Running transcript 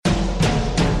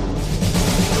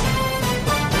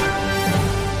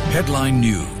Headline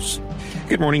News.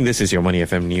 Good morning, this is your Money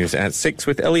FM News at 6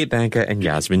 with Elliot Danker and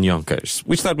Yasmin Yonkers.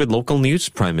 We start with local news.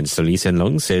 Prime Minister Lee Hsien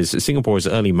Loong says Singapore's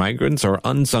early migrants are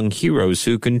unsung heroes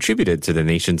who contributed to the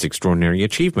nation's extraordinary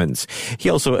achievements. He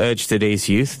also urged today's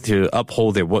youth to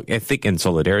uphold their work ethic and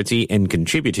solidarity in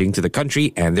contributing to the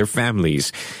country and their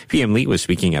families. PM Lee was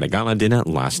speaking at a gala dinner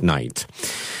last night.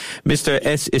 Mr.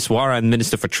 S. Iswaran,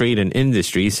 Minister for Trade and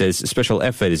Industry, says special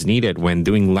effort is needed when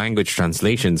doing language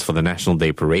translations for the National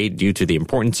Day Parade due to the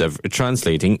importance of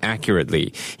translating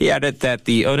accurately. He added that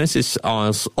the onus is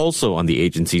also on the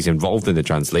agencies involved in the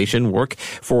translation work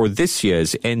for this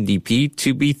year's NDP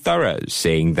to be thorough,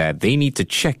 saying that they need to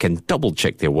check and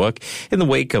double-check their work in the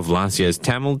wake of last year's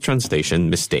Tamil translation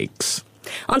mistakes.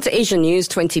 On to Asian news.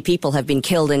 20 people have been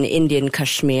killed in Indian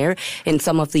Kashmir in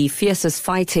some of the fiercest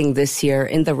fighting this year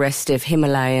in the restive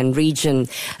Himalayan region.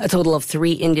 A total of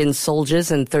 3 Indian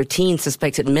soldiers and 13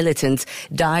 suspected militants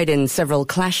died in several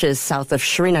clashes south of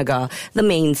Srinagar, the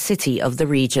main city of the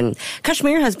region.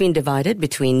 Kashmir has been divided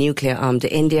between nuclear-armed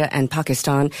India and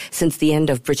Pakistan since the end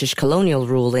of British colonial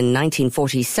rule in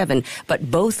 1947,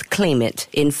 but both claim it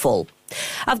in full.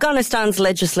 Afghanistan's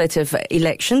legislative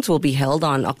elections will be held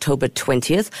on October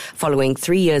 20th, following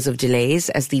 3 years of delays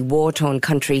as the war-torn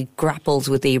country grapples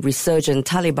with a resurgent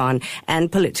Taliban and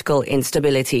political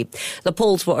instability. The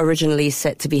polls were originally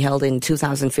set to be held in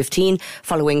 2015,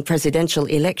 following presidential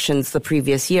elections the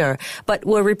previous year, but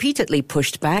were repeatedly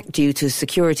pushed back due to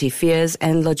security fears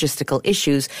and logistical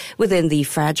issues within the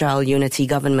fragile unity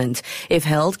government. If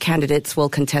held, candidates will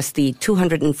contest the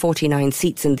 249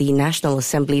 seats in the National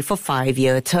Assembly for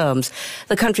 5-year terms.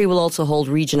 The country will also hold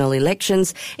regional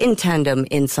elections in tandem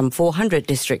in some 400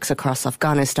 districts across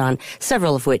Afghanistan,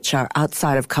 several of which are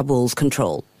outside of Kabul's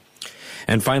control.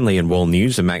 And finally, in world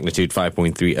news, a magnitude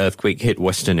 5.3 earthquake hit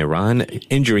western Iran,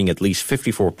 injuring at least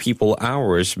 54 people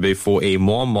hours before a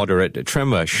more moderate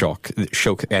tremor shook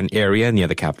an area near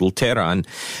the capital, Tehran.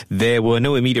 There were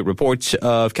no immediate reports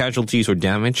of casualties or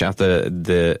damage after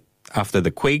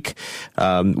the quake,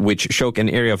 which shook an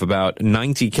area of about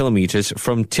 90 kilometers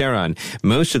from Tehran.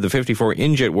 Most of the 54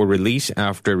 injured were released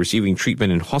after receiving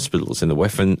treatment in hospitals in the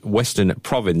western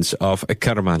province of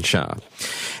Kermanshah.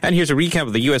 And here's a recap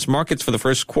of the U.S. markets for the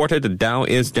first quarter. The Dow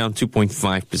is down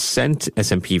 2.5%.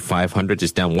 S&P 500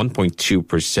 is down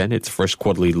 1.2%. Its first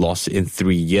quarterly loss in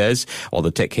 3 years, while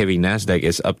the tech-heavy Nasdaq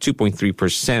is up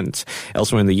 2.3%.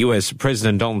 Elsewhere in the U.S.,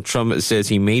 President Donald Trump says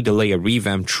he may delay a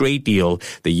revamped trade deal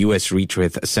the U.S. reached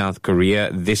with South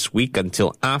Korea this week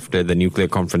until after the nuclear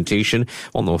confrontation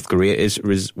while North Korea is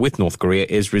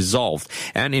resolved.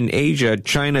 And in Asia,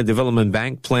 China Development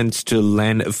Bank plans to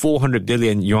lend 400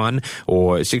 billion yuan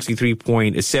or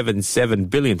 63.77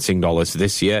 billion Sing dollars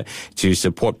this year to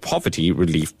support poverty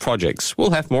relief projects.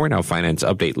 We'll have more in our finance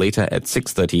update later at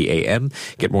 6:30 a.m.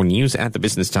 Get more news at the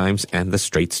Business Times and the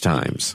Straits Times.